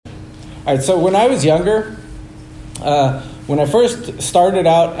All right, so when I was younger, when I first started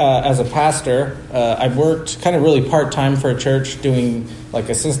out as a pastor, I worked kind of really part-time for a church doing like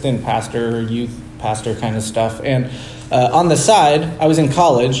assistant pastor, youth pastor kind of stuff. And on the side, I was in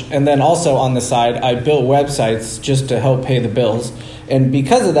college, and then also on the side, I built websites just to help pay the bills. And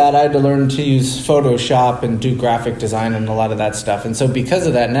because of that, I had to learn to use Photoshop and do graphic design and a lot of that stuff. And so because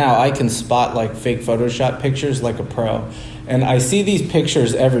of that now, I can spot like fake Photoshop pictures like a pro. And I see these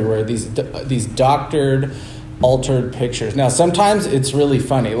pictures everywhere, these doctored, altered pictures. Now, sometimes it's really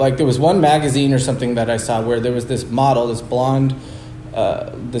funny. Like there was one magazine or something that I saw where there was this model, this blonde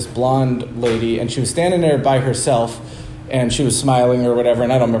lady, and she was standing there by herself, and she was smiling or whatever,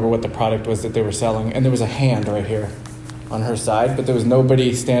 and I don't remember what the product was that they were selling, and there was a hand right here on her side, but there was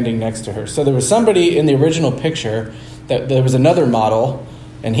nobody standing next to her. So there was somebody in the original picture, that there was another model,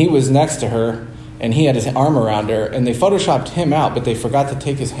 and he was next to her, and he had his arm around her, and they photoshopped him out, but they forgot to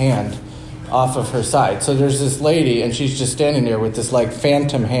take his hand off of her side. So there's this lady, and she's just standing there with this like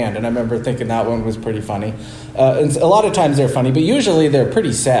phantom hand, and I remember thinking that one was pretty funny. And a lot of times they're funny, but usually they're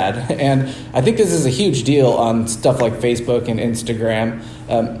pretty sad. And I think this is a huge deal on stuff like Facebook and Instagram.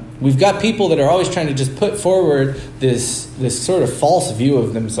 We've got people that are always trying to just put forward this sort of false view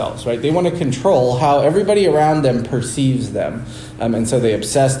of themselves, right? They want to control how everybody around them perceives them. And so they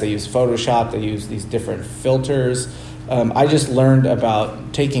obsess, they use Photoshop, they use these different filters. I just learned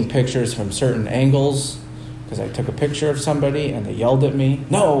about taking pictures from certain angles because I took a picture of somebody and they yelled at me.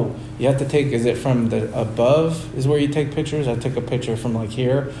 No, you have to take, is it from the above is where you take pictures? I took a picture from like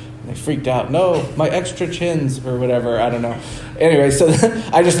here. And they freaked out. No, my extra chins or whatever. I don't know. Anyway, so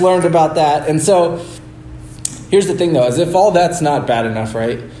I just learned about that. And so here's the thing, though, as if all that's not bad enough,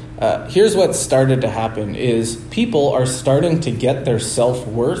 right? Here's what started to happen is people are starting to get their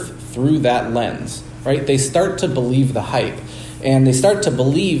self-worth through that lens, right? They start to believe the hype, and they start to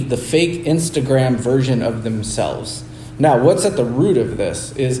believe the fake Instagram version of themselves. Now, what's at the root of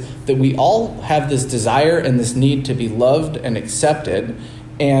this is that we all have this desire and this need to be loved and accepted,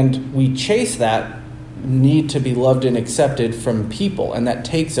 and we chase that need to be loved and accepted from people, and that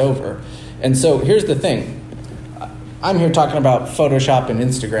takes over. And so here's the thing. I'm here talking about Photoshop and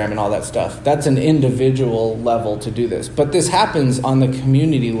Instagram and all that stuff. That's an individual level to do this. But this happens on the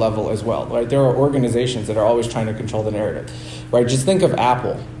community level as well, right? There are organizations that are always trying to control the narrative, right? Just think of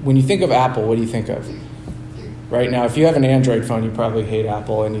Apple. When you think of Apple, what do you think of? Right now, if you have an Android phone, you probably hate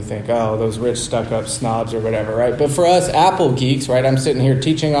Apple and you think, oh, those rich stuck-up snobs or whatever, right? But for us Apple geeks, right, I'm sitting here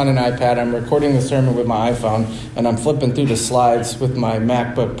teaching on an iPad, I'm recording the sermon with my iPhone, and I'm flipping through the slides with my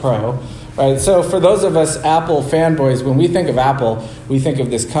MacBook Pro. Right, so for those of us Apple fanboys, when we think of Apple, we think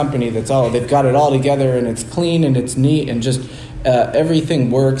of this company that's they've got it all together and it's clean and it's neat and just everything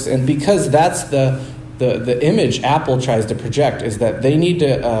works. And because that's the image Apple tries to project is that they need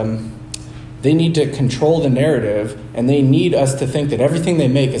to control the narrative, and they need us to think that everything they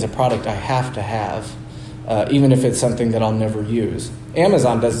make is a product I have to have, even if it's something that I'll never use.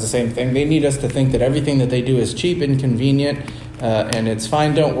 Amazon does the same thing. They need us to think that everything that they do is cheap and convenient, and it's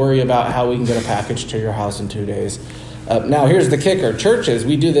fine. Don't worry about how we can get a package to your house in 2 days. Now, here's the kicker. Churches,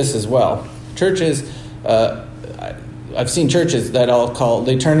 we do this as well. Churches, I've seen churches that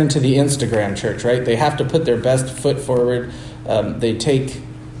they turn into the Instagram church, right? They have to put their best foot forward. They take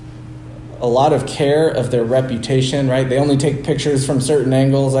a lot of care of their reputation, right? They only take pictures from certain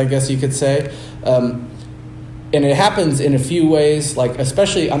angles, I guess you could say. And it happens in a few ways, like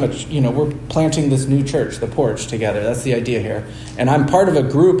especially we're planting this new church, the Porch, together. That's the idea here. And I'm part of a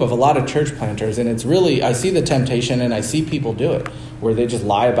group of a lot of church planters, and it's really, I see the temptation and I see people do it, where they just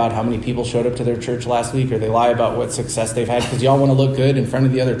lie about how many people showed up to their church last week, or they lie about what success they've had because y'all want to look good in front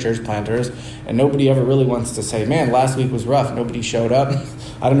of the other church planters, and nobody ever really wants to say, man, last week was rough, nobody showed up.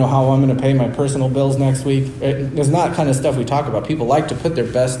 I don't know how I'm going to pay my personal bills next week. There's not kind of stuff we talk about. People like to put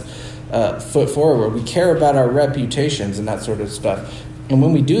their best foot forward. We care about our reputations and that sort of stuff. And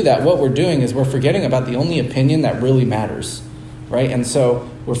when we do that, what we're doing is we're forgetting about the only opinion that really matters, right? And so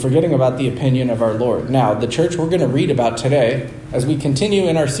we're forgetting about the opinion of our Lord. Now, the church we're going to read about today, as we continue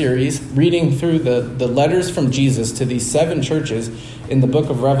in our series, reading through the letters from Jesus to these 7 churches in the book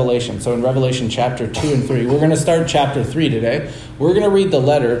of Revelation. So in Revelation chapter 2 and 3, we're going to start chapter 3 today. We're going to read the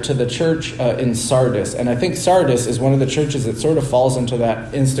letter to the church in Sardis. And I think Sardis is one of the churches that sort of falls into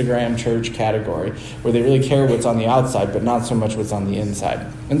that Instagram church category, where they really care what's on the outside, but not so much what's on the inside.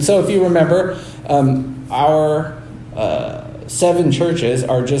 And so if you remember, our 7 churches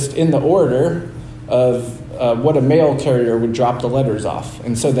are just in the order of what a mail carrier would drop the letters off.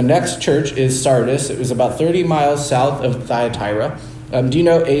 And so the next church is Sardis. It was about 30 miles south of Thyatira. Do you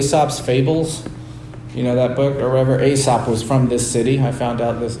know Aesop's Fables? You know that book or whatever? Aesop was from this city. I found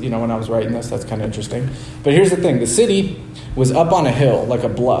out this, when I was writing this. That's kind of interesting. But here's the thing. The city was up on a hill, like a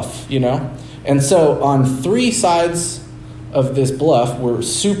bluff, And so on 3 sides of this bluff were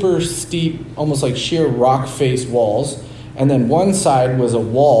super steep, almost like sheer rock-faced walls. And then one side was a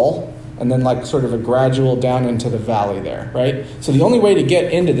wall, and then like sort of a gradual down into the valley there, right? So the only way to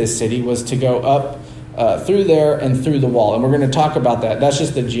get into this city was to go up through there and through the wall. And we're going to talk about that. That's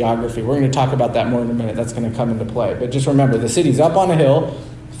just the geography. We're going to talk about that more in a minute. That's going to come into play. But just remember, the city's up on a hill.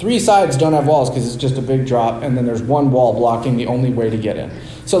 3 sides don't have walls because it's just a big drop. And then there's one wall blocking the only way to get in.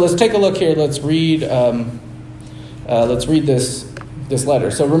 So let's take a look here. Let's read this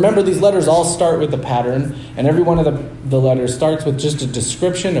letter. So remember, these letters all start with a pattern. And every one of the letters starts with just a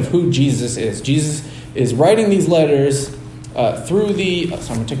description of who Jesus is. Jesus is writing these letters through the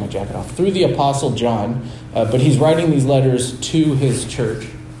Apostle John, but he's writing these letters to his church.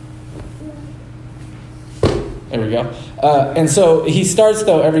 There we go. And so he starts,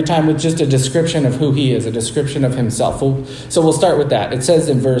 though, every time with just a description of who he is, a description of himself. So we'll start with that. It says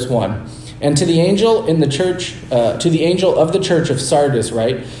in verse 1, "And to the angel in the church, to the angel of the church of Sardis,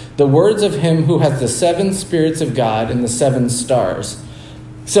 write, the words of him who has the 7 spirits of God and the 7 stars."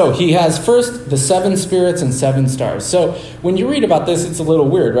 So he has first the 7 spirits and 7 stars. So when you read about this, it's a little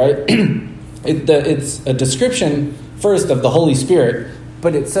weird, right? It's a description first of the Holy Spirit,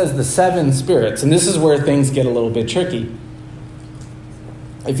 but it says the 7 spirits. And this is where things get a little bit tricky.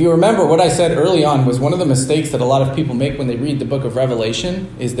 If you remember, what I said early on was one of the mistakes that a lot of people make when they read the book of Revelation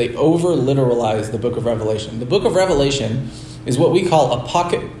is they over-literalize the book of Revelation. The book of Revelation is what we call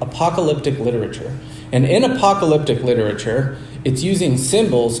apocalyptic literature. And in apocalyptic literature, it's using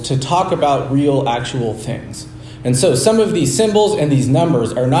symbols to talk about real, actual things. And so some of these symbols and these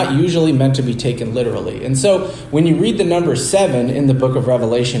numbers are not usually meant to be taken literally. And so when you read the number 7 in the book of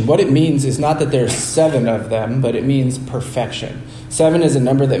Revelation, what it means is not that there's 7 of them, but it means perfection. 7 is a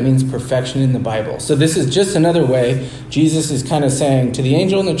number that means perfection in the Bible. So this is just another way Jesus is kind of saying to the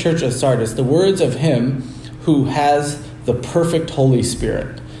angel in the church of Sardis, the words of him who has the perfect Holy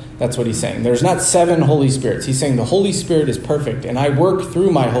Spirit. That's what he's saying. There's not 7 Holy Spirits. He's saying the Holy Spirit is perfect, and I work through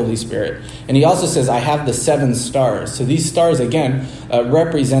my Holy Spirit. And he also says, I have the 7 stars. So these stars, again,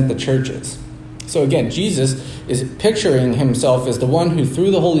 represent the churches. So again, Jesus is picturing himself as the one who, through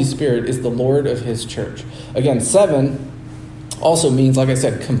the Holy Spirit, is the Lord of his church. Again, 7 also means, like I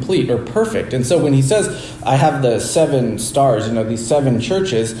said, complete or perfect. And so when he says, I have the 7 stars, these 7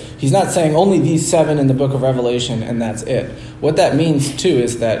 churches, he's not saying only these 7 in the book of Revelation and that's it. What that means, too,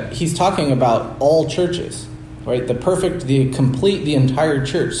 is that he's talking about all churches, right? The perfect, the complete, the entire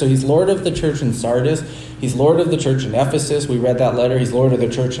church. So he's Lord of the church in Sardis. He's Lord of the church in Ephesus. We read that letter. He's Lord of the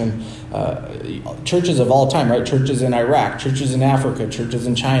church in churches of all time, right? Churches in Iraq, churches in Africa, churches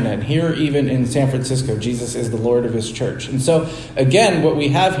in China. And here, even in San Francisco, Jesus is the Lord of his church. And so, again, what we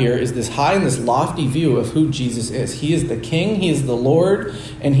have here is this high and this lofty view of who Jesus is. He is the King, he is the Lord,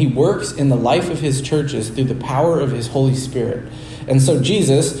 and he works in the life of his churches through the power of his Holy Spirit. And so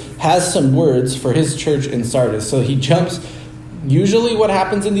Jesus has some words for his church in Sardis. So he jumps. Usually what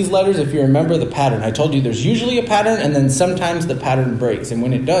happens in these letters, if you remember the pattern, I told you there's usually a pattern and then sometimes the pattern breaks. And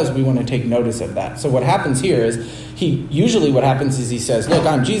when it does, we want to take notice of that. So what happens here is what happens is he says, look,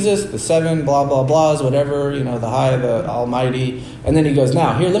 I'm Jesus, the 7 blah, blah, blahs, whatever, the high, the almighty. And then he goes,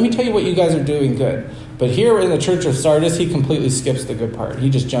 now, here, let me tell you what you guys are doing good. But here in the church of Sardis, he completely skips the good part. He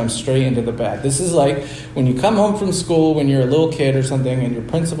just jumps straight into the bad. This is like when you come home from school when you're a little kid or something and your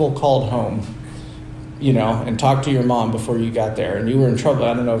principal called home, and talked to your mom before you got there, and you were in trouble.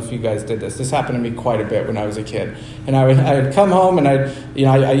 I don't know if you guys did this. This happened to me quite a bit when I was a kid. And I'd come home, and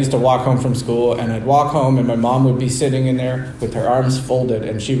I used to walk home from school, and I'd walk home, and my mom would be sitting in there with her arms folded,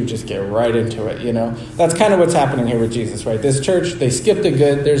 and she would just get right into it, That's kind of what's happening here with Jesus, right? This church, they skipped the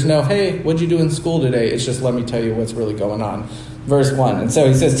good. There's no, hey, what'd you do in school today? It's just, let me tell you what's really going on. Verse 1. And so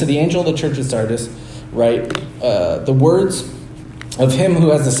he says, to the angel of the church of Sardis, right, the words of him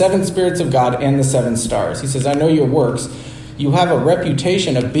who has the 7 spirits of God and the 7 stars. He says, I know your works. You have a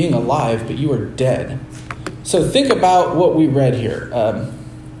reputation of being alive, but you are dead. So think about what we read here.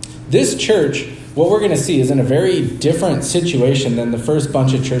 This church, what we're going to see, is in a very different situation than the first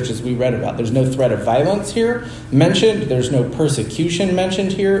bunch of churches we read about. There's no threat of violence here mentioned. There's no persecution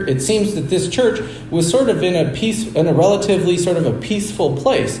mentioned here. It seems that this church was sort of in a relatively sort of a peaceful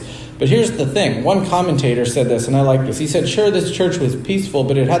place. But here's the thing. One commentator said this, and I like this. He said, sure, this church was peaceful,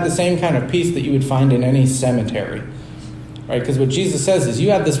 but it had the same kind of peace that you would find in any cemetery. Right? Because what Jesus says is you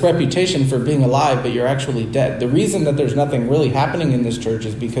have this reputation for being alive, but you're actually dead. The reason that there's nothing really happening in this church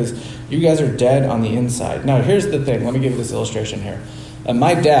is because you guys are dead on the inside. Now, here's the thing. Let me give you this illustration here.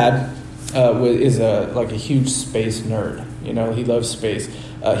 My dad is a huge space nerd. He loves space.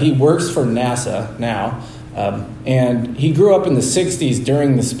 He works for NASA now, and he grew up in the '60s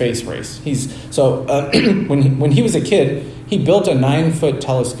during the space race. When he was a kid, he built a 9-foot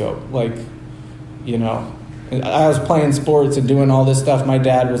telescope. I was playing sports and doing all this stuff. My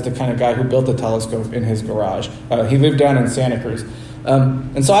dad was the kind of guy who built a telescope in his garage. He lived down in Santa Cruz.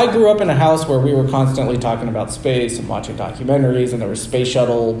 And so I grew up in a house where we were constantly talking about space and watching documentaries, and there were space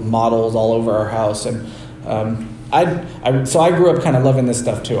shuttle models all over our house. And so I grew up kind of loving this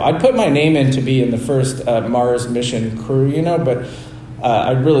stuff too. I'd put my name in to be in the first Mars mission crew, but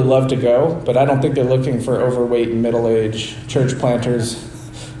I'd really love to go. But I don't think they're looking for overweight, middle-aged church planters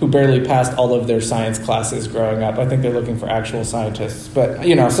who barely passed all of their science classes growing up. I think they're looking for actual scientists. But,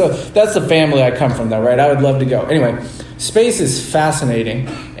 so that's the family I come from, though, right? I would love to go. Anyway, space is fascinating.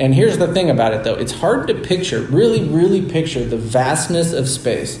 And here's the thing about it, though. It's hard to really, really picture the vastness of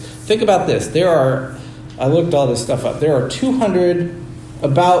space. Think about this. I looked all this stuff up. There are 200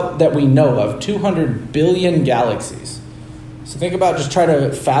 billion galaxies. So think about, just try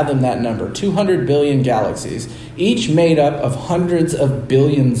to fathom that number, 200 billion galaxies, each made up of hundreds of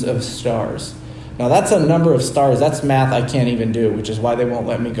billions of stars. Now that's a number of stars. That's math I can't even do, which is why they won't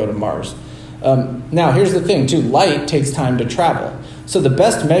let me go to Mars. Now here's the thing too, light takes time to travel. So the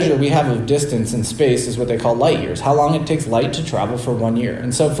best measure we have of distance in space is what they call light years, how long it takes light to travel for 1 year.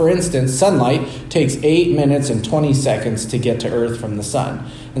 And so for instance, sunlight takes 8 minutes and 20 seconds to get to Earth from the sun.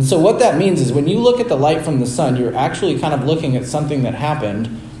 And so what that means is when you look at the light from the sun, you're actually kind of looking at something that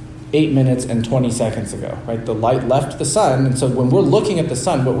happened 8 minutes and 20 seconds ago, right? The light left the sun, and so when we're looking at the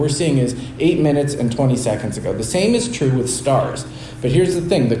sun, what we're seeing is 8 minutes and 20 seconds ago. The same is true with stars. But here's the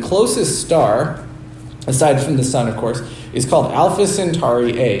thing, the closest star, aside from the sun, of course, is called Alpha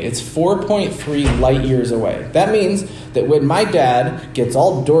Centauri A. It's 4.3 light years away. That means that when my dad gets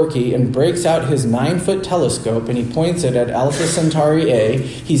all dorky and breaks out his 9-foot telescope and he points it at Alpha Centauri A,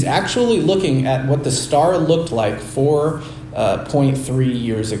 he's actually looking at what the star looked like 4.3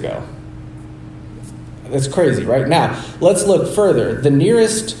 years ago. That's crazy, right? Now, let's look further. The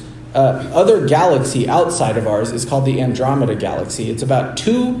nearest other galaxy outside of ours is called the Andromeda Galaxy. It's about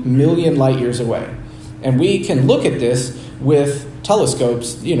 2 million light years away. And we can look at this with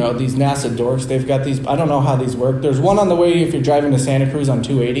telescopes, these NASA dorks, they've got these, I don't know how these work. There's one on the way if you're driving to Santa Cruz on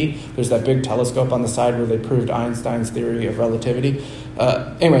 280. There's that big telescope on the side where they proved Einstein's theory of relativity.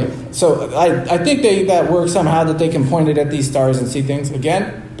 Anyway, so I think that works somehow, that they can point it at these stars and see things.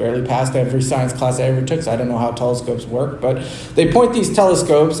 Again, barely passed every science class I ever took, so I don't know how telescopes work. But they point these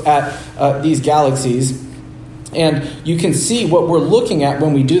telescopes at these galaxies. And you can see what we're looking at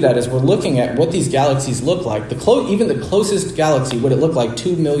when we do that is we're looking at what these galaxies look like. Even the closest galaxy, what it looked like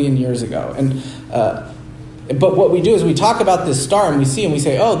 2 million years ago. But what we do is we talk about this star and we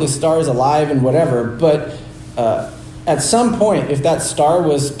say, oh, this star is alive and whatever. But at some point, if that star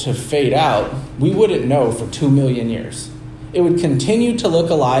was to fade out, we wouldn't know for 2 million years. It would continue to look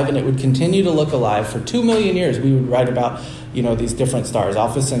alive, and it would continue to look alive for 2 million years. We would write about these different stars,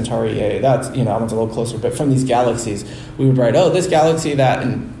 Alpha Centauri A, that's, I went a little closer, but from these galaxies, we would write, oh, this galaxy, that,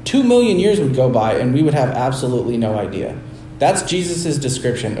 and 2 million years would go by, and we would have absolutely no idea. That's Jesus'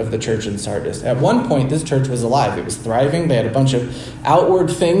 description of the church in Sardis. At one point, this church was alive. It was thriving. They had a bunch of outward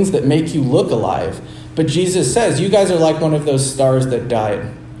things that make you look alive. But Jesus says, you guys are like one of those stars that died,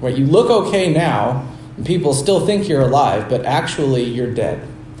 right? You look okay now, and people still think you're alive, but actually you're dead.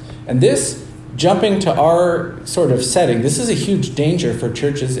 And this, jumping to our sort of setting, this is a huge danger for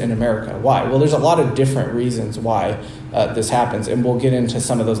churches in America. Why? Well, there's a lot of different reasons why this happens, and we'll get into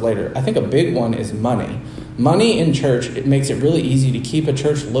some of those later. I think a big one is money. Money in church, it makes it really easy to keep a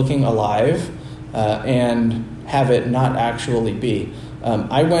church looking alive and have it not actually be.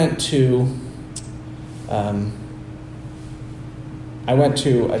 I went to, I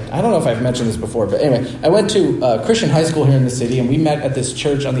don't know if I've mentioned this before, but anyway, I went to a Christian high school here in the city, and we met at this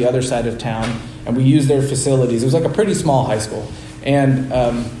church on the other side of town, and we used their facilities. It was like a pretty small high school. And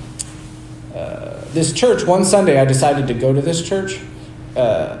this church, one Sunday, I decided to go to this church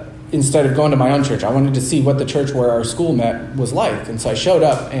instead of going to my own church. I wanted to see what the church where our school met was like. And so I showed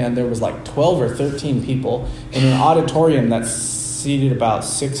up, and there was like 12 or 13 people in an auditorium that seated about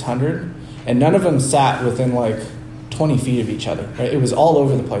 600, and none of them sat within like 20 feet of each other, right? It was all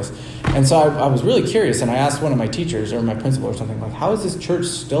over the place. And so I was really curious, and I asked one of my teachers or my principal or something, like, how is this church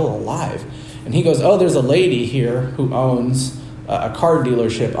still alive? And he goes, oh, there's a lady here who owns a car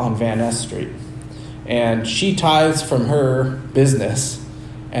dealership on Van Ness Street. And she tithes from her business,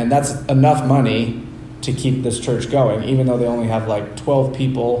 and that's enough money to keep this church going, even though they only have like 12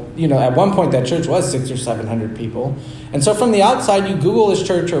 people. At one point that church was 600 or 700 people. And so from the outside, you Google this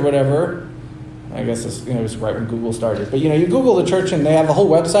church or whatever. I guess it was right when Google started. But, you Google the church and they have a whole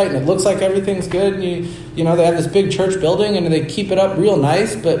website and it looks like everything's good. And, they have this big church building and they keep it up real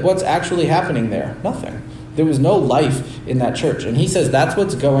nice. But what's actually happening there? Nothing. There was no life in that church. And he says that's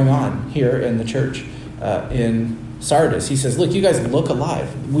what's going on here in the church in Sardis. He says, look, you guys look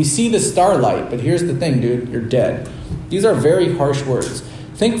alive. We see the starlight, but here's the thing, dude, you're dead. These are very harsh words.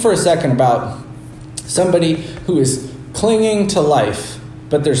 Think for a second about somebody who is clinging to life,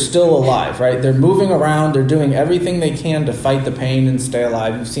 but they're still alive, right? They're moving around. They're doing everything they can to fight the pain and stay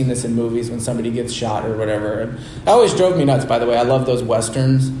alive. You've seen this in movies when somebody gets shot or whatever. And it always drove me nuts, by the way. I love those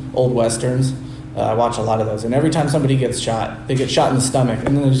Westerns, old Westerns. I watch a lot of those. And every time somebody gets shot, they get shot in the stomach,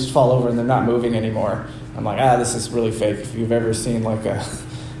 and then they just fall over and they're not moving anymore. I'm like, this is really fake. If you've ever seen this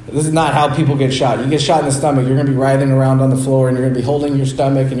is not how people get shot. You get shot in the stomach, you're going to be writhing around on the floor, and you're going to be holding your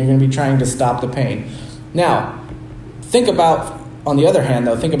stomach, and you're going to be trying to stop the pain. Now, on the other hand,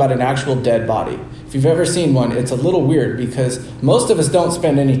 though, think about an actual dead body. If you've ever seen one, it's a little weird because most of us don't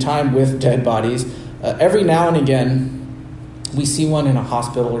spend any time with dead bodies. Every now and again, we see one in a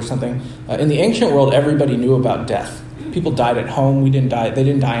hospital or something. In the ancient world, everybody knew about death. People died at home. They didn't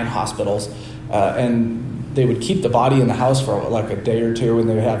die in hospitals. And they would keep the body in the house for like a day or two, and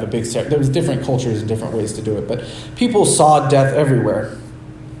they would have a big ceremony. There was different cultures and different ways to do it, but people saw death everywhere.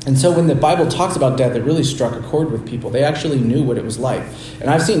 And so when the Bible talks about death, it really struck a chord with people. They actually knew what it was like. And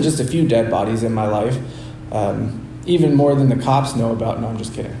I've seen just a few dead bodies in my life, even more than the cops know about. No, I'm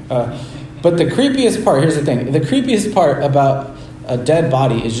just kidding. But the creepiest part, here's the thing. The creepiest part about a dead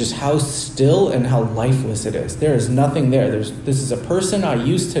body is just how still and how lifeless it is. There is nothing there. This is a person I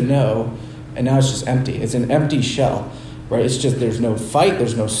used to know, and now it's just empty. It's an empty shell, right? It's just, there's no fight,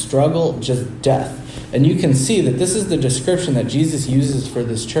 there's no struggle, just death. And you can see that this is the description that Jesus uses for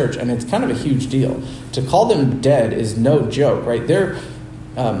this church, and it's kind of a huge deal. To call them dead is no joke, right?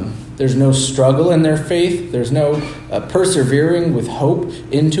 There's no struggle in their faith. There's no persevering with hope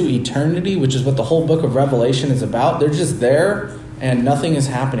into eternity, which is what the whole book of Revelation is about. They're just there, and nothing is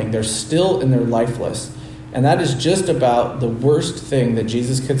happening. They're still and they're lifeless. And that is just about the worst thing that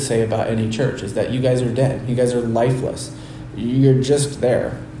Jesus could say about any church, is that you guys are dead. You guys are lifeless. You're just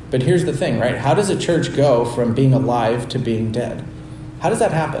there. But here's the thing, right? How does a church go from being alive to being dead? How does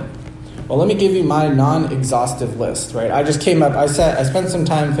that happen? Well, let me give you my non-exhaustive list, right? I spent some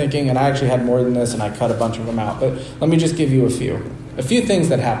time thinking, and I actually had more than this, and I cut a bunch of them out. But let me just give you a few things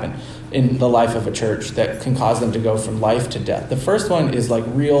that happen in the life of a church that can cause them to go from life to death. The first one is like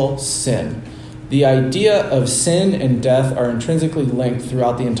real sin. The idea of sin and death are intrinsically linked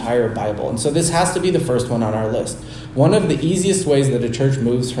throughout the entire Bible. And so this has to be the first one on our list. One of the easiest ways that a church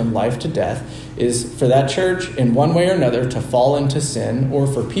moves from life to death is for that church, in one way or another, to fall into sin, or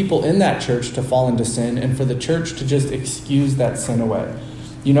for people in that church to fall into sin, and for the church to just excuse that sin away.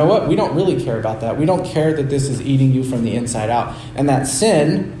 You know what? We don't really care about that. We don't care that this is eating you from the inside out. And that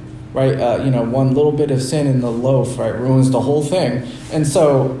sin, right, one little bit of sin in the loaf, right, ruins the whole thing. And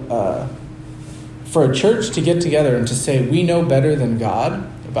so for a church to get together and to say, we know better than God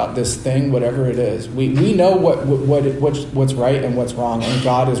about this thing, whatever it is. We know what's right and what's wrong, and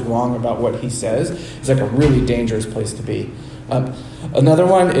God is wrong about what he says. It's like a really dangerous place to be. Another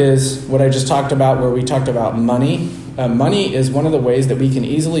one is what I just talked about, where we talked about money. Money is one of the ways that we can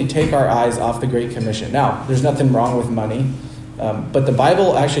easily take our eyes off the Great Commission. Now, there's nothing wrong with money, but the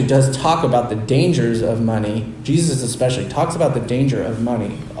Bible actually does talk about the dangers of money. Jesus especially talks about the danger of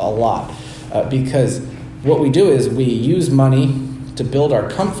money a lot, because what we do is we use money to build our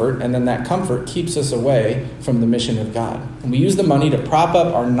comfort, and then that comfort keeps us away from the mission of God. And we use the money to prop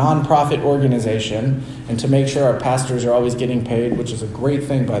up our nonprofit organization and to make sure our pastors are always getting paid, which is a great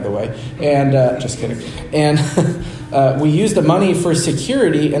thing, by the way. And just kidding. And we use the money for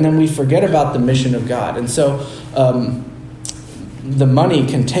security, and then we forget about the mission of God. And so the money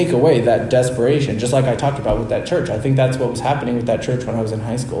can take away that desperation, just like I talked about with that church. I think that's what was happening with that church when I was in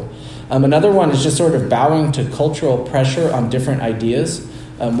high school. Another one is just sort of bowing to cultural pressure on different ideas.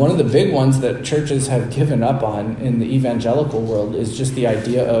 One of the big ones that churches have given up on in the evangelical world is just the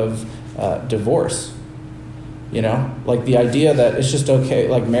idea of divorce. Like the idea that it's just okay,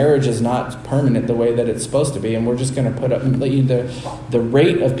 like marriage is not permanent the way that it's supposed to be, and we're just going to put up the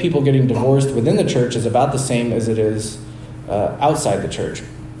rate of people getting divorced within the church is about the same as it is outside the church.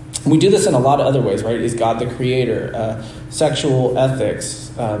 We do this in a lot of other ways, right? Is God the creator? Sexual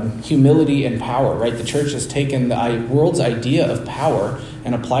ethics, humility and power, right? The church has taken the world's idea of power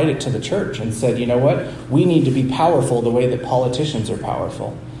and applied it to the church and said, you know what? We need to be powerful the way that politicians are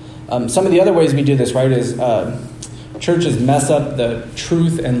powerful. Some of the other ways we do this, right, is churches mess up the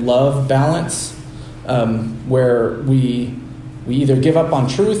truth and love balance, where we either give up on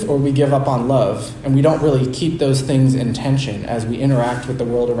truth or we give up on love, and we don't really keep those things in tension as we interact with the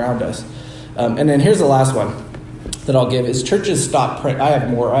world around us. And then here's the last one that I'll give is churches stop praying. I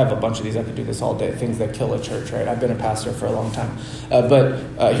have a bunch of these. I could do this all day. Things that kill a church, right? I've been a pastor for a long time.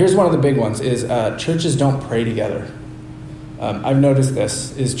 But here's one of the big ones is churches don't pray together. I've noticed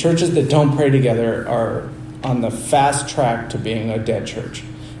this, is churches that don't pray together are on the fast track to being a dead church.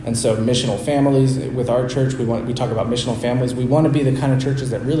 And so missional families, with our church, we talk about missional families. We want to be the kind of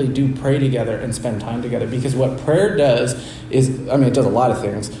churches that really do pray together and spend time together. Because what prayer does is, it does a lot of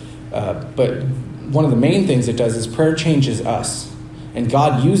things, but one of the main things it does is prayer changes us. And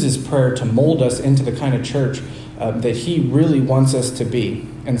God uses prayer to mold us into the kind of church that he really wants us to be.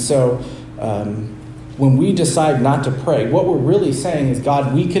 And so when we decide not to pray, what we're really saying is,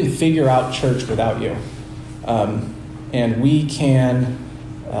 God, we can figure out church without you. And we can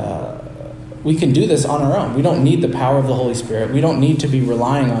do this on our own. We don't need the power of the Holy Spirit. We don't need to be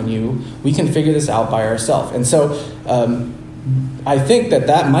relying on you. We can figure this out by ourselves. And so I think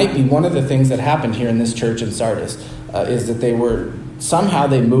that might be one of the things that happened here in this church in Sardis, is that they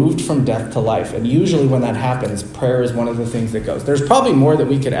moved from death to life. And usually when that happens, prayer is one of the things that goes. There's probably more that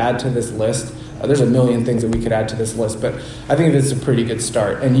we could add to this list. There's a million things that we could add to this list, but I think it's a pretty good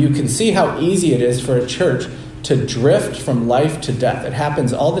start. And you can see how easy it is for a church to drift from life to death. It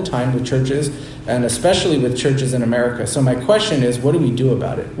happens all the time with churches, and especially with churches in America. So my question is, what do we do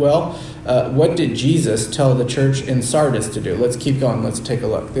about it? Well, what did Jesus tell the church in Sardis to do? Let's keep going. Let's take a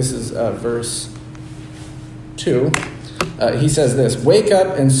look. This is verse 2. He says this, "Wake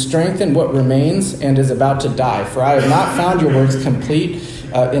up and strengthen what remains and is about to die, for I have not found your works complete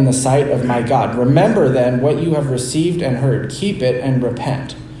in the sight of my God. Remember then what you have received and heard. Keep it and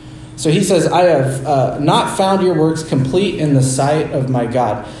repent." So he says, I have not found your works complete in the sight of my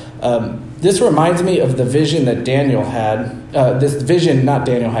God. This reminds me of the vision that Daniel had,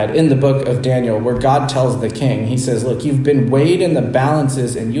 in the book of Daniel, where God tells the king, he says, look, you've been weighed in the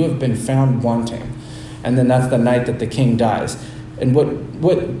balances and you have been found wanting. And then that's the night that the king dies. And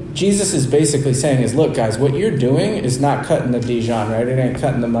what Jesus is basically saying is, look, guys, what you're doing is not cutting the Dijon, right? It ain't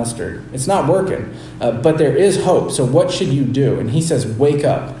cutting the mustard. It's not working. But there is hope. So what should you do? And he says, wake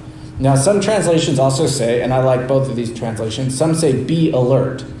up. Now, some translations also say, and I like both of these translations, some say be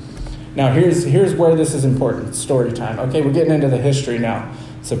alert. Now, here's where this is important. Story time. Okay, we're getting into the history now.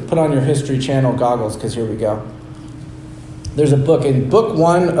 So put on your History Channel goggles, because here we go. There's a book. In Book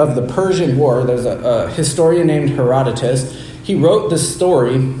 1 of the Persian War, there's a historian named Herodotus. He wrote this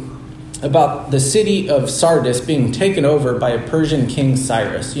story about the city of Sardis being taken over by a Persian king,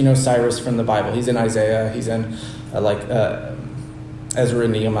 Cyrus. You know Cyrus from the Bible. He's in Isaiah. He's in Ezra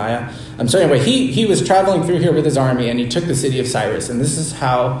and Nehemiah. So anyway, he was traveling through here with his army, and he took the city of Cyrus. And this is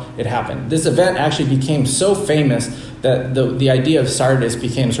how it happened. This event actually became so famous that the idea of Sardis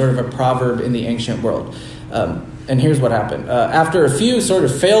became sort of a proverb in the ancient world. And here's what happened. After a few sort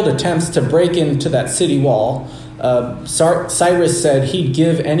of failed attempts to break into that city wall, Cyrus said he'd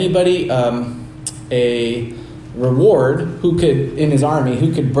give anybody a reward in his army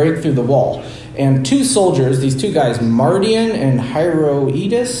who could break through the wall. And two soldiers, these two guys, Mardian and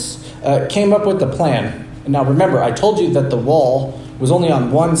Hieroetus, came up with the plan. Now remember, I told you that the wall was only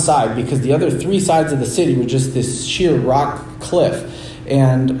on one side because the other three sides of the city were just this sheer rock cliff.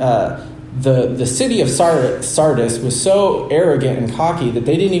 And the city of Sardis was so arrogant and cocky that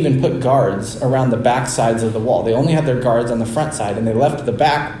they didn't even put guards around the back sides of the wall. They only had their guards on the front side, and they left the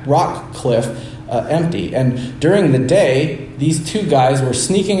back rock cliff empty. And during the day, these two guys were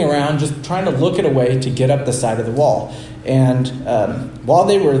sneaking around just trying to look at a way to get up the side of the wall. And while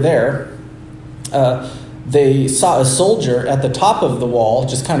they were there, they saw a soldier at the top of the wall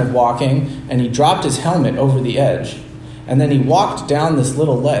just kind of walking, and he dropped his helmet over the edge. And then he walked down this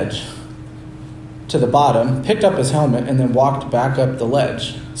little ledge to the bottom, picked up his helmet, and then walked back up the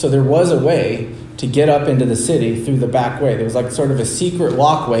ledge. So there was a way to get up into the city through the back way. There was like sort of a secret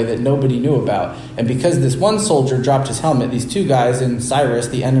walkway that nobody knew about. And because this one soldier dropped his helmet, these two guys in Cyrus,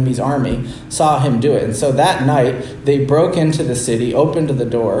 the enemy's army, saw him do it. And so that night, they broke into the city, opened the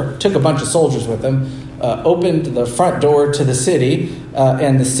door, took a bunch of soldiers with them, opened the front door to the city,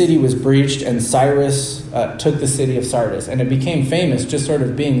 and the city was breached, and Cyrus took the city of Sardis. And it became famous just sort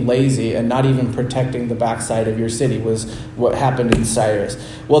of being lazy and not even protecting the backside of your city was what happened in Cyrus.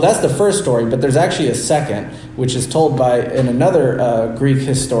 Well, that's the first story, but there's actually a second, which is told by another Greek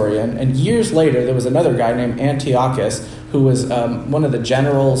historian. And years later, there was another guy named Antiochus, who was one of the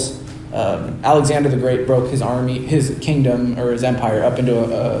generals Alexander the Great broke his kingdom or his empire up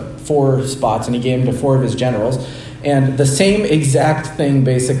into 4 spots, and he gave them to 4 of his generals. And the same exact thing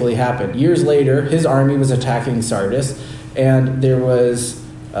basically happened. Years later, his army was attacking Sardis, and there was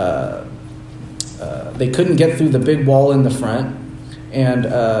they couldn't get through the big wall in the front, and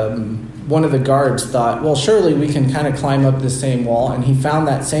one of the guards thought, well, surely we can kind of climb up this same wall, and he found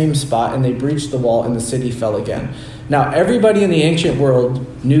that same spot, and they breached the wall, and the city fell again. Now, everybody in the ancient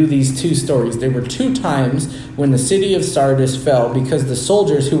world knew these 2 stories. There were 2 times when the city of Sardis fell because the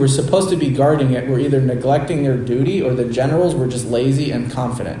soldiers who were supposed to be guarding it were either neglecting their duty or the generals were just lazy and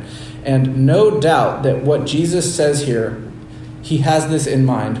confident. And no doubt that what Jesus says here, he has this in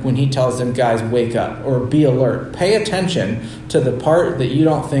mind when he tells them, guys, wake up or be alert. Pay attention to the part that you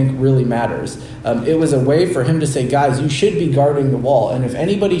don't think really matters. It was a way for him to say, guys, you should be guarding the wall. And if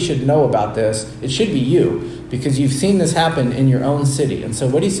anybody should know about this, it should be you, because you've seen this happen in your own city. And so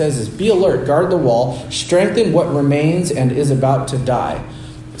what he says is, be alert, guard the wall, strengthen what remains and is about to die.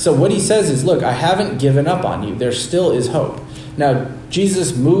 So what he says is, look, I haven't given up on you. There still is hope. Now,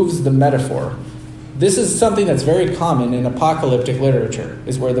 Jesus moves the metaphor. This is something that's very common in apocalyptic literature,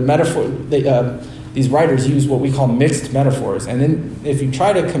 is where the metaphor, these writers use what we call mixed metaphors. And then if you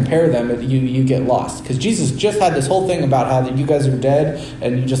try to compare them, you get lost. Because Jesus just had this whole thing about how you guys are dead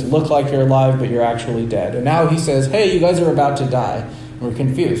and you just look like you're alive, but you're actually dead. And now he says, hey, you guys are about to die. And we're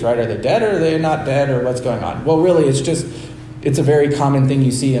confused, right? Are they dead or are they not dead, or what's going on? Well, really, it's a very common thing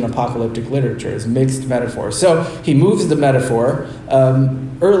you see in apocalyptic literature, is mixed metaphors. So he moves the metaphor.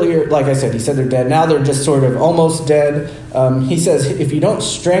 Earlier, like I said, he said they're dead. Now they're just sort of almost dead. He says, if you don't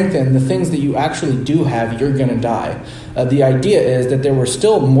strengthen the things that you actually do have, you're going to die. The idea is that there were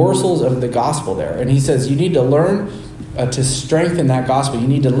still morsels of the gospel there. And he says you need to learn to strengthen that gospel. You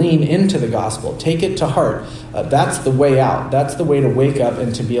need to lean into the gospel. Take it to heart. That's the way out. That's the way to wake up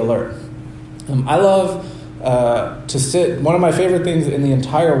and to be alert. I love to sit. One of my favorite things in the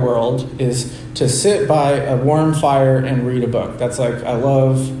entire world is to sit by a warm fire and read a book. That's like, I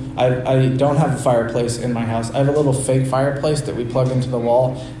don't have a fireplace in my house. I have a little fake fireplace that we plug into the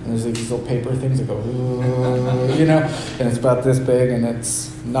wall, and there's like these little paper things that go, ooh, and it's about this big, and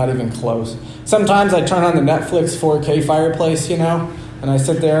it's not even close. Sometimes I turn on the Netflix 4K fireplace, and I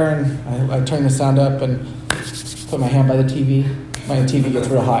sit there and I turn the sound up and put my hand by the TV. My TV gets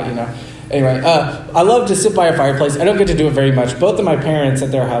real hot, Anyway, I love to sit by a fireplace. I don't get to do it very much. Both of my parents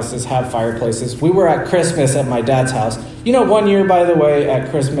at their houses have fireplaces. We were at Christmas at my dad's house. 1 year, by the way, at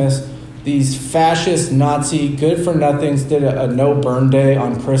Christmas, these fascist Nazi good-for-nothings did a no-burn day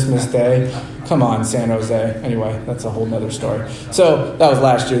on Christmas Day. Come on, San Jose. Anyway, that's a whole nother story. So that was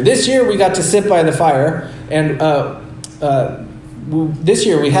last year. This year, we got to sit by the fire. And this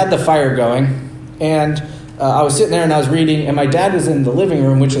year, we had the fire going. And I was sitting there and I was reading, and my dad was in the living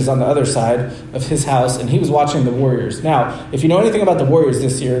room, which is on the other side of his house, and he was watching the Warriors. Now, if you know anything about the Warriors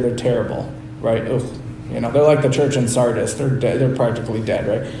this year, they're terrible, right? They're like the church in Sardis. They're dead. They're practically dead,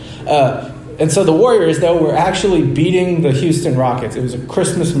 right? And so the Warriors, though, were actually beating the Houston Rockets. It was a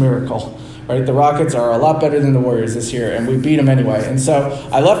Christmas miracle, right? The Rockets are a lot better than the Warriors this year, and we beat them anyway. And so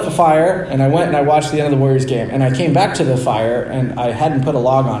I left the fire, and I went and I watched the end of the Warriors game. And I came back to the fire, and I hadn't put a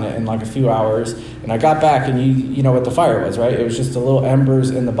log on it in like a few hours. And I got back, and you know what the fire was, right? It was just a little embers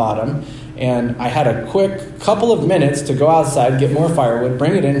in the bottom. And I had a quick couple of minutes to go outside, get more firewood,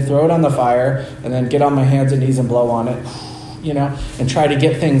 bring it in, throw it on the fire, and then get on my hands and knees and blow on it, and try to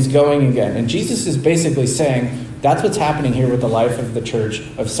get things going again. And Jesus is basically saying that's what's happening here with the life of the church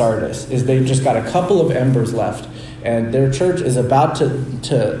of Sardis, is they've just got a couple of embers left. And their church is about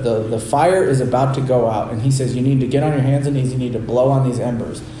the fire is about to go out. And he says, you need to get on your hands and knees, you need to blow on these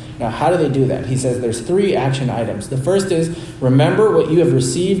embers. Now, how do they do that? He says there's 3 action items. The first is, remember what you have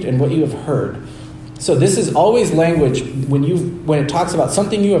received and what you have heard. So this is always language when it talks about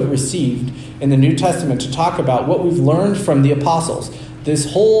something you have received in the New Testament, to talk about what we've learned from the apostles.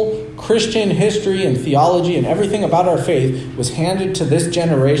 This whole Christian history and theology and everything about our faith was handed to this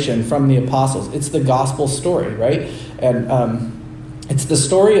generation from the apostles. It's the gospel story, right? And it's the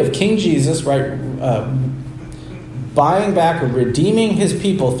story of King Jesus, right? Buying back or redeeming his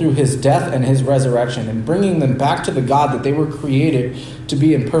people through his death and his resurrection, and bringing them back to the God that they were created to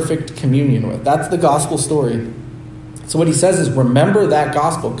be in perfect communion with. That's the gospel story. So what he says is, remember that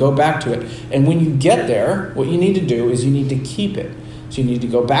gospel, go back to it. And when you get there, what you need to do is you need to keep it. So you need to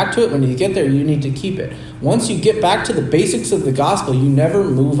go back to it. When you get there, you need to keep it. Once you get back to the basics of the gospel, you never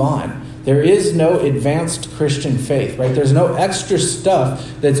move on. There is no advanced Christian faith, right? There's no extra stuff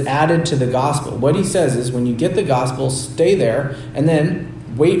that's added to the gospel. What he says is, when you get the gospel, stay there and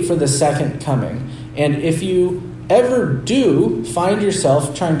then wait for the second coming. And if you ever do find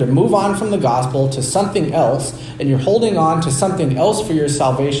yourself trying to move on from the gospel to something else, and you're holding on to something else for your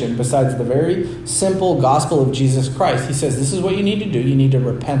salvation besides the very simple gospel of Jesus Christ, he says this is what you need to do. You need to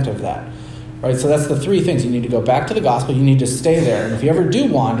repent of that. Right? So that's the three things. You need to go back to the gospel. You need to stay there. And if you ever do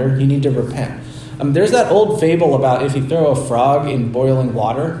wander, you need to repent. There's that old fable about if you throw a frog in boiling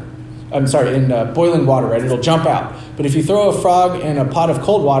water, boiling water, right? It'll jump out. But if you throw a frog in a pot of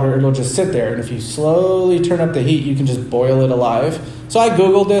cold water, it'll just sit there. And if you slowly turn up the heat, you can just boil it alive. So I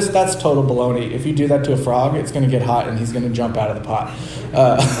Googled this. That's total baloney. If you do that to a frog, it's going to get hot and he's going to jump out of the pot.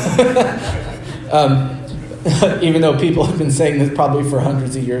 Even though people have been saying this probably for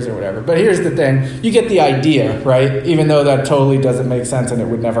hundreds of years or whatever. But here's the thing. You get the idea, right? Even though that totally doesn't make sense and it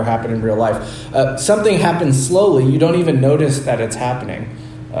would never happen in real life. Something happens slowly. You don't even notice that it's happening.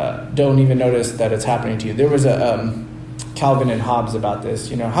 Don't even notice that it's happening to you. There was a Calvin and Hobbes about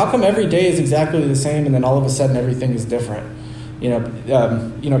this. How come every day is exactly the same and then all of a sudden everything is different?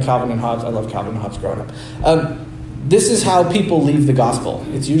 Calvin and Hobbes. I love Calvin and Hobbes growing up. This is how people leave the gospel.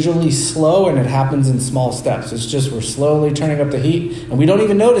 It's usually slow and it happens in small steps. It's just we're slowly turning up the heat and we don't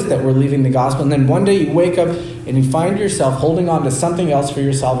even notice that we're leaving the gospel. And then one day you wake up and you find yourself holding on to something else for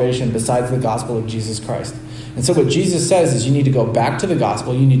your salvation besides the gospel of Jesus Christ. And so what Jesus says is you need to go back to the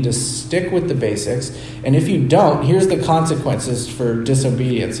gospel. You need to stick with the basics. And if you don't, here's the consequences for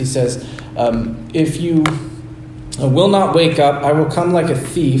disobedience. He says, if you will not wake up, I will come like a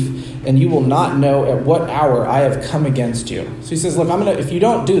thief, and you will not know at what hour I have come against you. So he says, look, if you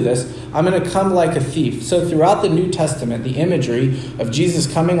don't do this, I'm going to come like a thief. So throughout the New Testament, the imagery of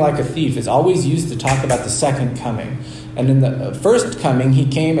Jesus coming like a thief is always used to talk about the second coming. And in the first coming, he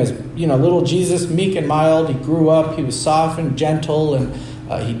came as, little Jesus, meek and mild. He grew up. He was soft and gentle, and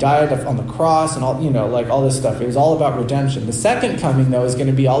he died on the cross and all, all this stuff. It was all about redemption. The second coming, though, is going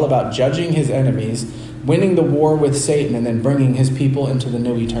to be all about judging his enemies, winning the war with Satan, and then bringing his people into the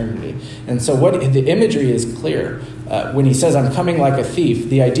new eternity. And so the imagery is clear. When he says, I'm coming like a thief,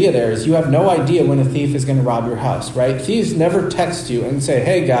 the idea there is you have no idea when a thief is going to rob your house, right? Thieves never text you and say,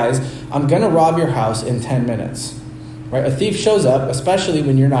 hey, guys, I'm going to rob your house in 10 minutes. Right? A thief shows up, especially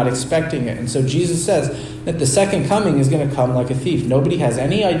when you're not expecting it. And so Jesus says that the second coming is going to come like a thief. Nobody has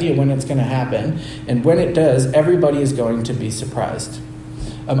any idea when it's going to happen. And when it does, everybody is going to be surprised.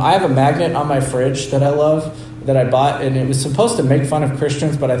 I have a magnet on my fridge that I love, that I bought, and it was supposed to make fun of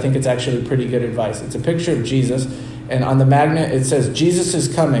Christians, but I think it's actually pretty good advice. It's a picture of Jesus, and on the magnet it says, Jesus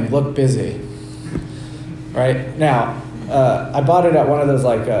is coming, look busy. Right? Now, I bought it at one of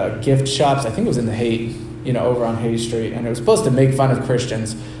those gift shops. I think it was in the Haight, over on Hay Street, and it was supposed to make fun of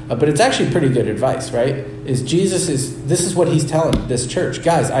Christians, but it's actually pretty good advice, right? This is what he's telling this church.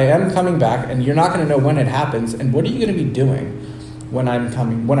 Guys, I am coming back, and you're not going to know when it happens, and what are you going to be doing when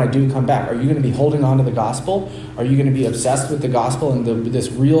I do come back? Are you going to be holding on to the gospel? Are you going to be obsessed with the gospel and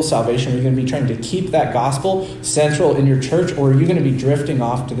this real salvation? Are you going to be trying to keep that gospel central in your church, or are you going to be drifting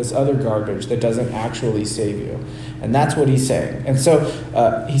off to this other garbage that doesn't actually save you? And that's what he's saying. And so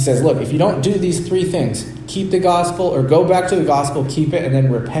he says, look, if you don't do these three things, keep the gospel, or go back to the gospel, keep it, and then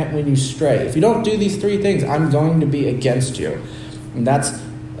repent when you stray. If you don't do these three things, I'm going to be against you. And that's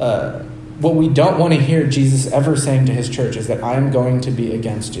what we don't want to hear Jesus ever saying to his church, is that I'm going to be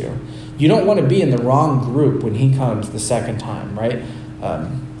against you. You don't want to be in the wrong group when he comes the second time, right?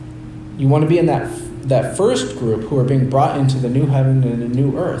 You want to be in that first group who are being brought into the new heaven and the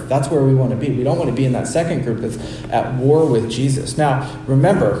new earth. That's where we want to be. We don't want to be in that second group that's at war with Jesus. Now,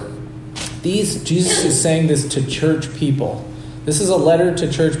 remember, Jesus is saying this to church people. This is a letter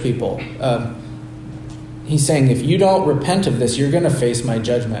to church people. He's saying, if you don't repent of this, you're going to face my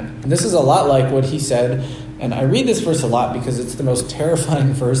judgment. And this is a lot like what he said, and I read this verse a lot because it's the most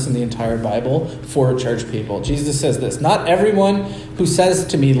terrifying verse in the entire Bible for church people. Jesus says this, not everyone who says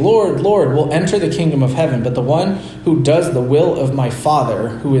to me, Lord, Lord, will enter the kingdom of heaven, but the one who does the will of my Father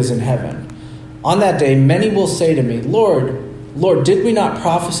who is in heaven. On that day, many will say to me, Lord, Lord, did we not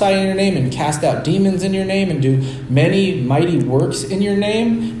prophesy in your name and cast out demons in your name and do many mighty works in your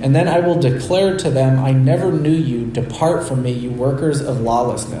name? And then I will declare to them, I never knew you. Depart from me, you workers of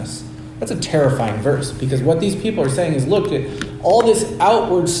lawlessness. That's a terrifying verse, because what these people are saying is, look at all this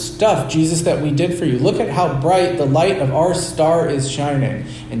outward stuff, Jesus, that we did for you. Look at how bright the light of our star is shining.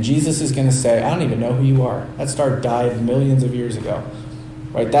 And Jesus is going to say, I don't even know who you are. That star died millions of years ago.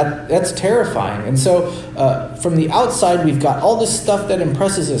 Right, that's terrifying. And so from the outside, we've got all this stuff that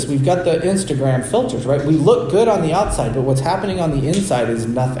impresses us. We've got the Instagram filters, right? We look good on the outside, but what's happening on the inside is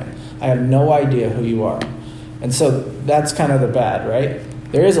nothing. I have no idea who you are. And so that's kind of the bad, right?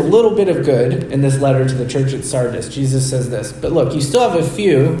 There is a little bit of good in this letter to the church at Sardis. Jesus says this, but look, you still have a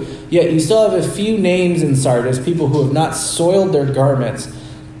few names in Sardis, people who have not soiled their garments,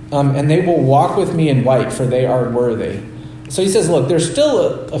 and they will walk with me in white, for they are worthy. So he says, look, there's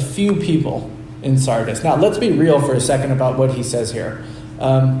still a few people in Sardis. Now, let's be real for a second about what he says here.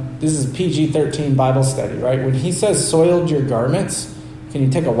 This is PG-13 Bible study, right? When he says soiled your garments, can you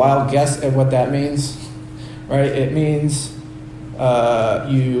take a wild guess at what that means? Right? It means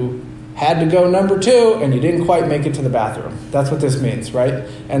you had to go number 2 and you didn't quite make it to the bathroom. That's what this means, right?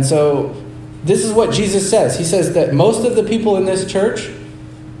 And so this is what Jesus says. He says that most of the people in this church,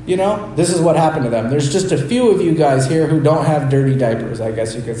 this is what happened to them. There's just a few of you guys here who don't have dirty diapers, I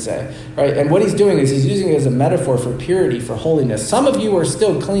guess you could say, right? And what he's doing is he's using it as a metaphor for purity, for holiness. Some of you are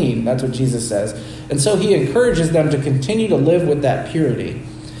still clean, that's what Jesus says. And so he encourages them to continue to live with that purity.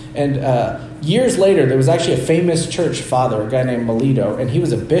 And years later, there was actually a famous church father, a guy named Melito, and he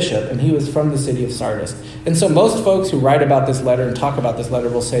was a bishop, and he was from the city of Sardis. And so most folks who write about this letter and talk about this letter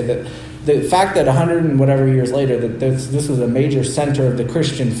will say that the fact that 100 and whatever years later that this was a major center of the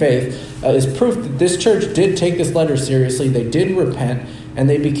Christian faith is proof that this church did take this letter seriously. They did repent, and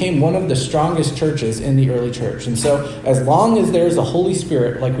they became one of the strongest churches in the early church. And so as long as there's a Holy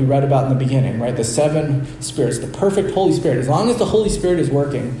Spirit, like we read about in the beginning, right, the 7 spirits, the perfect Holy Spirit, as long as the Holy Spirit is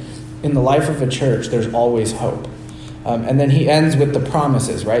working in the life of a church, there's always hope. And then he ends with the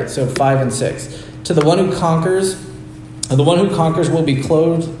promises, right? So 5 and 6. To the one who conquers will be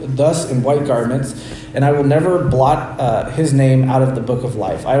clothed thus in white garments, and I will never blot his name out of the book of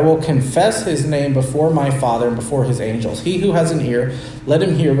life. I will confess his name before my Father and before his angels. He who has an ear, let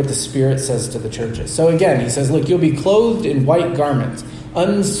him hear what the Spirit says to the churches. So again, he says, look, you'll be clothed in white garments,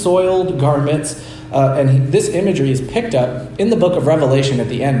 unsoiled garments. And this imagery is picked up in the book of Revelation at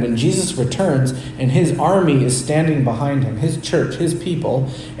the end when Jesus returns and his army is standing behind him, his church, his people,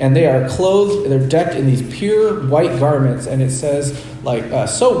 and they are clothed, they're decked in these pure white garments, and it says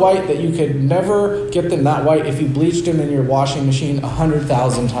so white that you could never get them that white if you bleached them in your washing machine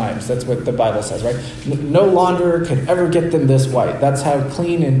 100,000 times. That's what the Bible says, right? No launderer could ever get them this white. That's how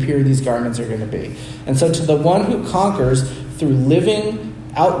clean and pure these garments are going to be. And so to the one who conquers through living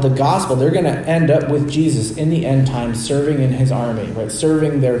out the gospel, they're going to end up with Jesus in the end times, serving in his army, right?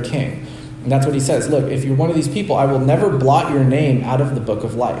 Serving their king. And that's what he says. Look, if you're one of these people, I will never blot your name out of the book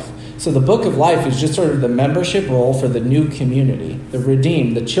of life. So the book of life is just sort of the membership roll for the new community, the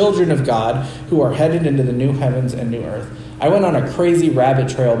redeemed, the children of God who are headed into the new heavens and new earth. I went on a crazy rabbit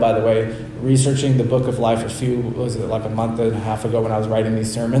trail, by the way, researching the book of life a month and a half ago when I was writing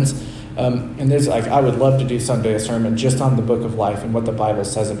these sermons. And there's I would love to do someday a sermon just on the book of life and what the Bible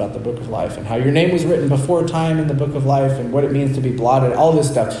says about the book of life and how your name was written before time in the book of life and what it means to be blotted. All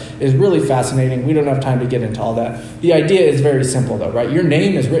this stuff is really fascinating. We don't have time to get into all that. The idea is very simple though, right? Your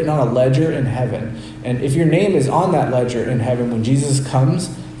name is written on a ledger in heaven. And if your name is on that ledger in heaven, when Jesus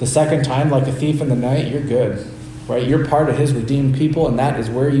comes the second time like a thief in the night, you're good. Right? You're part of his redeemed people, and that is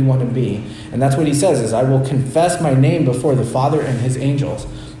where you want to be. And that's what he says is, I will confess my name before the Father and his angels.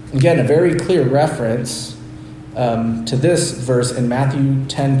 Again, a very clear reference to this verse in Matthew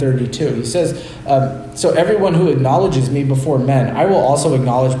 10:32. He says, so everyone who acknowledges me before men, I will also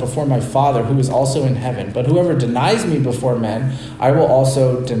acknowledge before my Father who is also in heaven. But whoever denies me before men, I will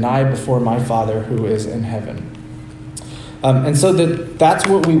also deny before my Father who is in heaven. And so that's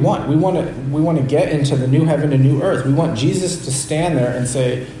what we want. We want to get into the new heaven and new earth. We want Jesus to stand there and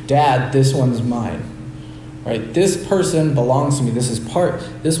say, Dad, this one's mine. Right? This person belongs to me.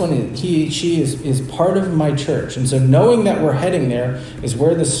 She is part of my church. And so knowing that we're heading there is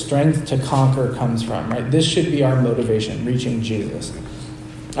where the strength to conquer comes from. Right? This should be our motivation, reaching Jesus.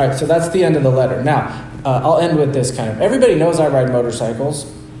 All right, so that's the end of the letter. Now, I'll end with this kind of. Everybody knows I ride motorcycles.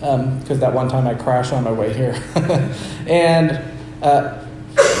 Because that one time I crashed on my way here. And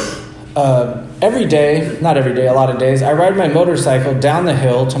every day, not every day, a lot of days, I ride my motorcycle down the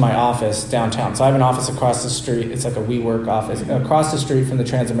hill to my office downtown. So I have an office across the street. It's like a WeWork office across the street from the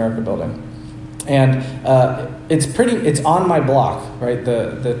Transamerica building. And it's on my block, right?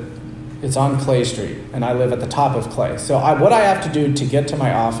 It's on Clay Street, and I live at the top of Clay. So what I have to do to get to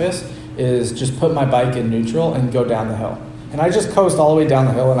my office is just put my bike in neutral and go down the hill. And I just coast all the way down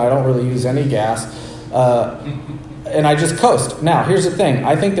the hill, and I don't really use any gas. And I just coast. Now, here's the thing.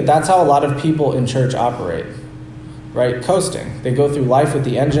 I think that's how a lot of people in church operate, right? Coasting. They go through life with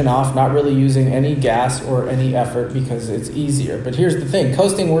the engine off, not really using any gas or any effort because it's easier. But here's the thing.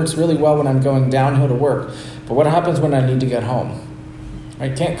 Coasting works really well when I'm going downhill to work. But what happens when I need to get home? I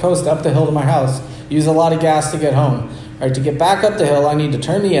can't coast up the hill to my house. Use a lot of gas to get home. Right? To get back up the hill, I need to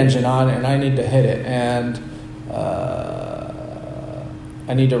turn the engine on, and I need to hit it. And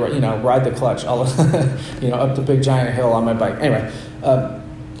I need to, ride the clutch, up the big giant hill on my bike. Anyway,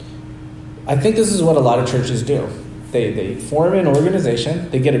 I think this is what a lot of churches do. They form an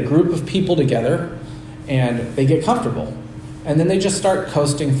organization, they get a group of people together, and they get comfortable. And then they just start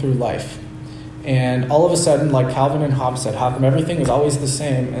coasting through life. And all of a sudden, like Calvin and Hobbes said, how come everything is always the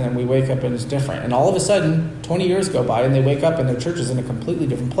same, and then we wake up and it's different? And all of a sudden, 20 years go by, and they wake up and their church is in a completely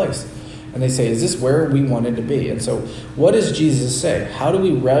different place. And they say, is this where we wanted to be? And so what does Jesus say? How do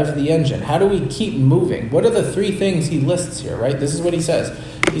we rev the engine? How do we keep moving? What are the three things he lists here, right? This is what he says.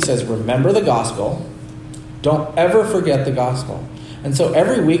 He says, remember the gospel. Don't ever forget the gospel. And so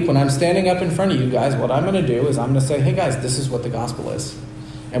every week when I'm standing up in front of you guys, what I'm going to do is I'm going to say, hey guys, this is what the gospel is.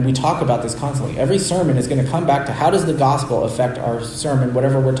 And we talk about this constantly. Every sermon is going to come back to how does the gospel affect our sermon,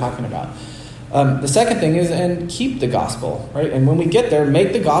 whatever we're talking about. The second thing is, and keep the gospel, right? And when we get there,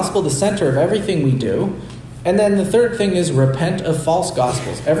 make the gospel the center of everything we do. And then the third thing is repent of false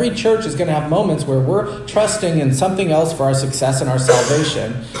gospels. Every church is going to have moments where we're trusting in something else for our success and our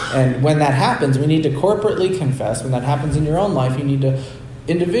salvation. And when that happens, we need to corporately confess. When that happens in your own life, you need to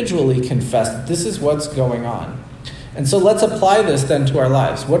individually confess that this is what's going on. And so let's apply this then to our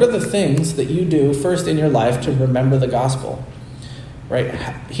lives. What are the things that you do first in your life to remember the gospel? Right?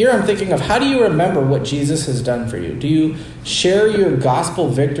 Here I'm thinking of, how do you remember what Jesus has done for you? Do you share your gospel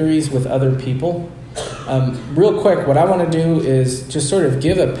victories with other people? Real quick, what I want to do is just sort of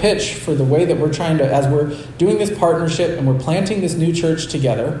give a pitch for the way that we're trying to, as we're doing this partnership and we're planting this new church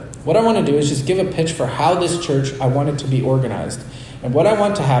together, what I want to do is just give a pitch for how this church, I want it to be organized. And what I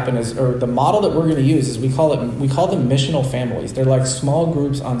want to happen is, or the model that we're going to use is we call them missional families. They're like small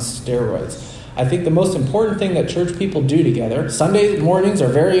groups on steroids. I think the most important thing that church people do together, Sunday mornings are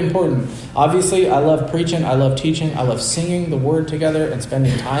very important. Obviously, I love preaching, I love teaching, I love singing the word together and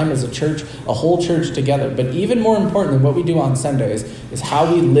spending time as a church, a whole church together. But even more important than what we do on Sundays is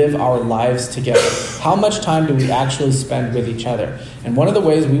how we live our lives together. How much time do we actually spend with each other? And one of the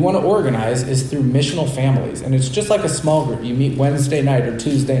ways we want to organize is through missional families. And it's just like a small group. You meet Wednesday night or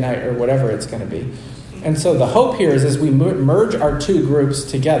Tuesday night or whatever it's going to be. And so the hope here is as we merge our two groups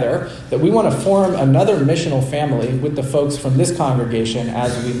together, that we want to form another missional family with the folks from this congregation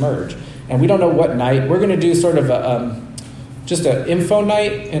as we merge. And we don't know what night. We're going to do sort of just an info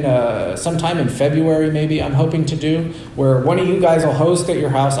night sometime in February maybe, I'm hoping to do, where one of you guys will host at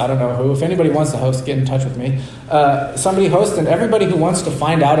your house. I don't know who. If anybody wants to host, get in touch with me. Somebody hosts, and everybody who wants to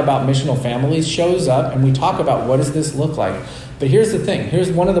find out about missional families shows up, and we talk about what does this look like. But here's the thing.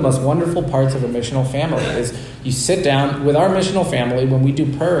 Here's one of the most wonderful parts of a missional family is you sit down with our missional family. When we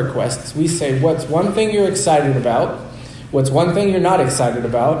do prayer requests, we say, what's one thing you're excited about? What's one thing you're not excited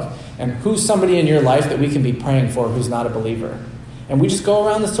about? And who's somebody in your life that we can be praying for who's not a believer? And we just go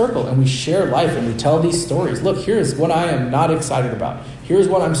around the circle and we share life and we tell these stories. Look, here's what I am not excited about. Here's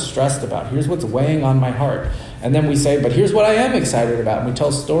what I'm stressed about. Here's what's weighing on my heart. And then we say, but here's what I am excited about. And we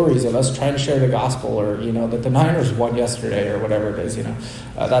tell stories of us trying to share the gospel, or, that the Niners won yesterday or whatever it is,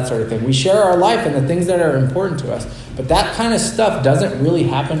 that sort of thing. We share our life and the things that are important to us. But that kind of stuff doesn't really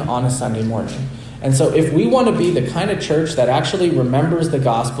happen on a Sunday morning. And so if we want to be the kind of church that actually remembers the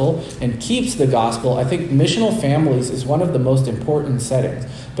gospel and keeps the gospel, I think missional families is one of the most important settings.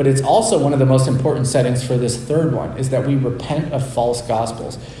 But it's also one of the most important settings for this third one, is that we repent of false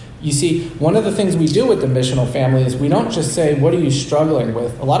gospels. You see, one of the things we do with the missional family is we don't just say, what are you struggling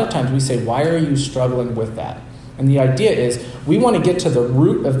with? A lot of times we say, why are you struggling with that? And the idea is we want to get to the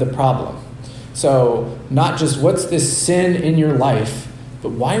root of the problem. So not just what's this sin in your life, but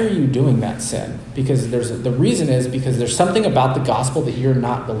why are you doing that sin? Because the reason is because there's something about the gospel that you're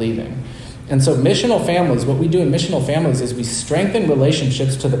not believing. And so missional families, what we do in missional families is we strengthen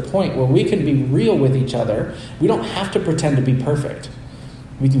relationships to the point where we can be real with each other. We don't have to pretend to be perfect.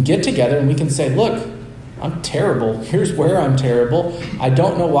 We can get together and we can say, look, I'm terrible. Here's where I'm terrible. I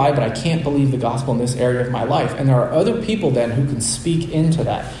don't know why, but I can't believe the gospel in this area of my life. And there are other people then who can speak into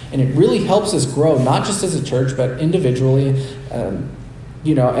that. And it really helps us grow, not just as a church, but individually,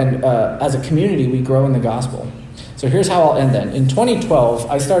 as a community, we grow in the gospel. So here's how I'll end then. In 2012,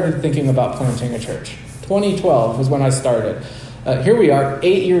 I started thinking about planting a church. 2012 was when I started. Here we are,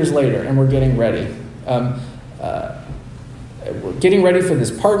 8 years later, and we're getting ready. We're getting ready for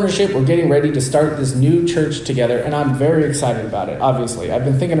this partnership. We're getting ready to start this new church together, and I'm very excited about it, obviously. I've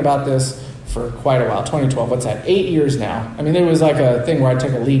been thinking about this for quite a while. 2012, what's that? 8 years now. I mean, there was like a thing where I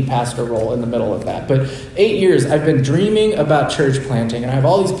took a lead pastor role in the middle of that. But 8 years, I've been dreaming about church planting, and I have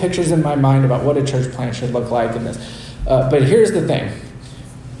all these pictures in my mind about what a church plant should look like in this. But here's the thing.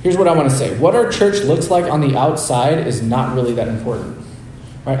 Here's what I want to say. What our church looks like on the outside is not really that important.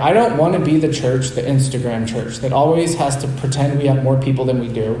 Right? I don't want to be the church, the Instagram church, that always has to pretend we have more people than we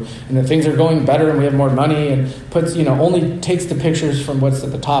do, and that things are going better and we have more money, and puts, only takes the pictures from what's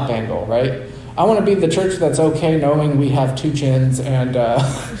at the top angle, right? I want to be the church that's okay knowing we have 2 chins and,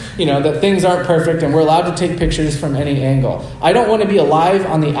 that things aren't perfect and we're allowed to take pictures from any angle. I don't want to be alive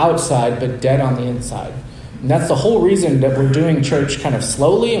on the outside but dead on the inside. And that's the whole reason that we're doing church kind of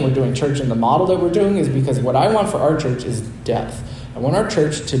slowly, and we're doing church in the model that we're doing, is because what I want for our church is depth. I want our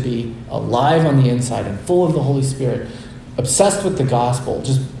church to be alive on the inside and full of the Holy Spirit, obsessed with the gospel,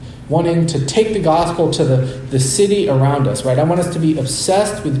 just wanting to take the gospel to the city around us, right? I want us to be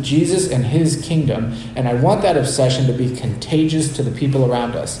obsessed with Jesus and his kingdom, and I want that obsession to be contagious to the people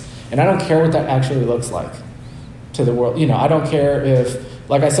around us. And I don't care what that actually looks like to the world. I don't care if,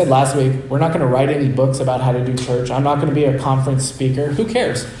 like I said last week, we're not going to write any books about how to do church. I'm not going to be a conference speaker. Who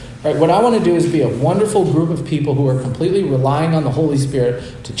cares? Right? What I want to do is be a wonderful group of people who are completely relying on the Holy Spirit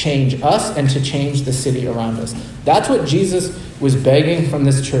to change us and to change the city around us. That's what Jesus was begging from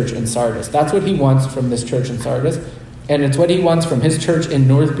this church in Sardis. That's what he wants from this church in Sardis. And it's what he wants from his church in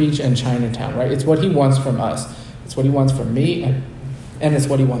North Beach and Chinatown, right? It's what he wants from us. It's what he wants from me, and it's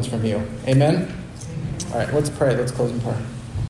what he wants from you. Amen? All right, let's pray. Let's close in prayer.